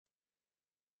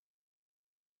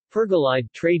Pergolide,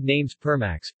 trade names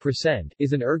Permax, Percend,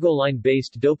 is an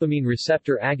ergoline-based dopamine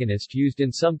receptor agonist used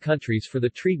in some countries for the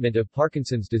treatment of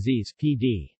Parkinson's disease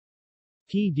 (PD).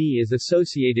 PD is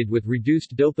associated with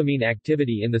reduced dopamine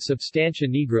activity in the substantia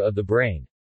nigra of the brain.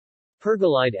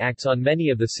 Pergolide acts on many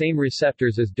of the same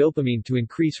receptors as dopamine to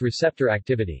increase receptor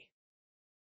activity.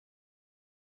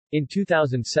 In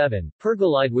 2007,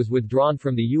 Pergolide was withdrawn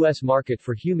from the U.S. market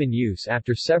for human use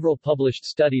after several published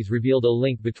studies revealed a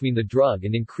link between the drug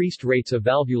and increased rates of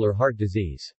valvular heart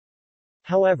disease.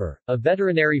 However, a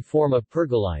veterinary form of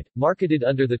Pergolide, marketed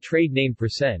under the trade name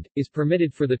Percend, is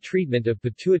permitted for the treatment of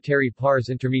pituitary pars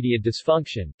intermedia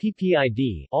dysfunction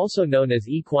 (PPID), also known as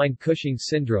equine Cushing's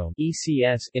syndrome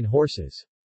 (ECS) in horses.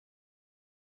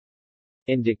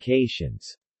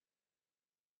 Indications.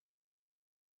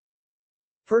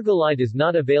 Pergolide is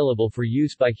not available for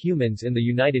use by humans in the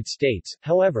United States,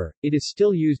 however, it is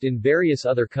still used in various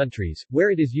other countries, where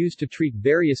it is used to treat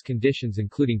various conditions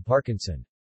including Parkinson's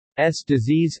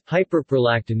disease,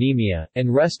 hyperprolactinemia,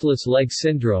 and restless leg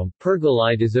syndrome.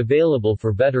 Pergolide is available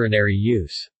for veterinary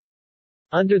use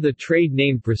under the trade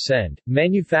name Percend,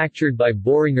 manufactured by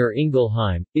Boehringer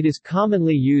Ingelheim. It is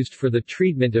commonly used for the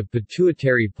treatment of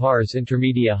pituitary pars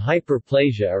intermedia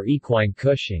hyperplasia or equine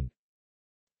Cushing's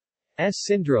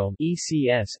syndrome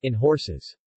 (ECS) in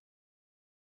horses.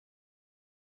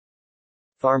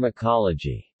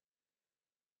 Pharmacology.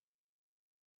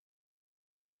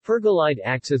 Pergolide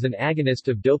acts as an agonist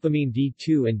of dopamine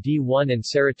D2 and D1 and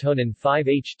serotonin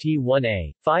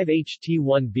 5-HT1A,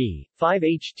 5-HT1B,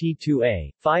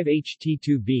 5-HT2A,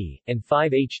 5-HT2B, and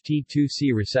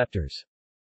 5-HT2C receptors.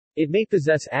 It may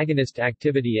possess agonist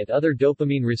activity at other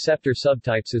dopamine receptor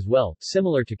subtypes as well,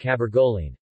 similar to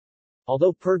cabergoline.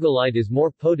 Although Pergolide is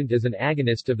more potent as an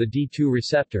agonist of the D2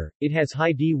 receptor, it has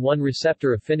high D1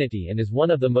 receptor affinity and is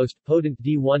one of the most potent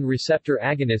D1 receptor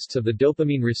agonists of the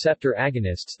dopamine receptor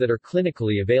agonists that are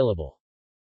clinically available.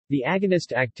 The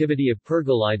agonist activity of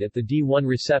Pergolide at the D1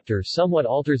 receptor somewhat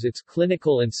alters its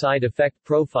clinical and side effect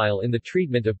profile in the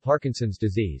treatment of Parkinson's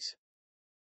disease.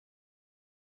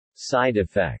 Side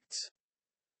effects.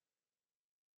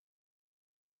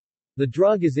 The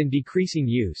drug is in decreasing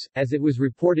use, as it was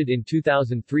reported in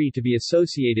 2003 to be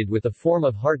associated with a form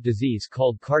of heart disease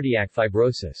called cardiac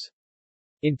fibrosis.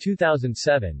 In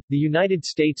 2007, the United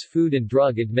States Food and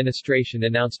Drug Administration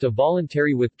announced a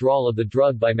voluntary withdrawal of the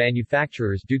drug by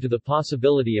manufacturers due to the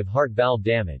possibility of heart valve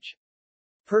damage.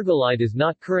 Pergolide is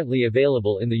not currently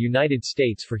available in the United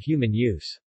States for human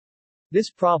use. This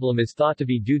problem is thought to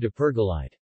be due to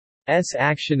Pergolide's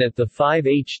action at the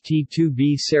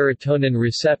 5-HT2B serotonin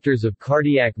receptors of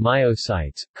cardiac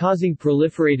myocytes, causing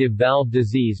proliferative valve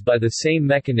disease by the same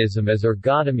mechanism as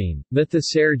ergotamine,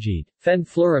 methosergide,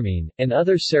 fenfluramine, and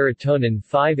other serotonin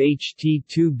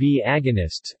 5-HT2B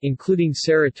agonists, including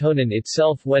serotonin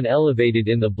itself when elevated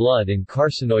in the blood and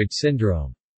carcinoid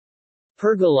syndrome.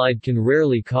 Pergolide can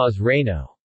rarely cause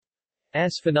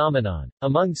Raynaud's phenomenon.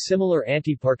 Among similar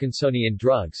antiparkinsonian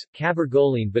drugs,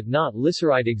 cabergoline but not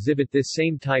lisuride exhibit this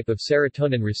same type of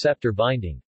serotonin receptor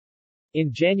binding.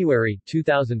 In January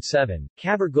 2007,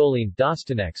 cabergoline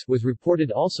Dostonex was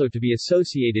reported also to be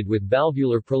associated with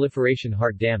valvular proliferation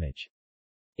heart damage.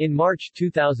 In March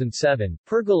 2007,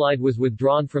 Pergolide was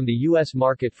withdrawn from the U.S.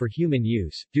 market for human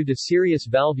use, due to serious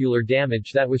valvular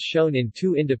damage that was shown in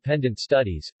 2 independent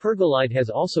studies. Pergolide has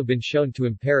also been shown to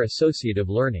impair associative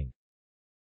learning.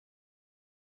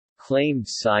 Claimed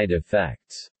side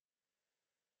effects.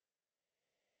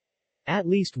 At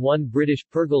least one British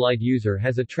Pergolide user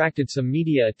has attracted some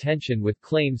media attention with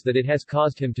claims that it has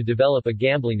caused him to develop a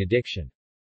gambling addiction.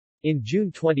 In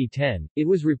June 2010, it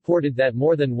was reported that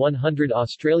more than 100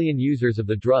 Australian users of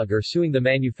the drug are suing the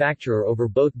manufacturer over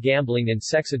both gambling and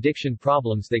sex addiction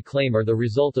problems they claim are the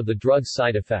result of the drug's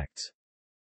side effects.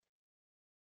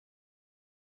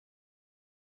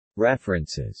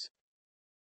 References.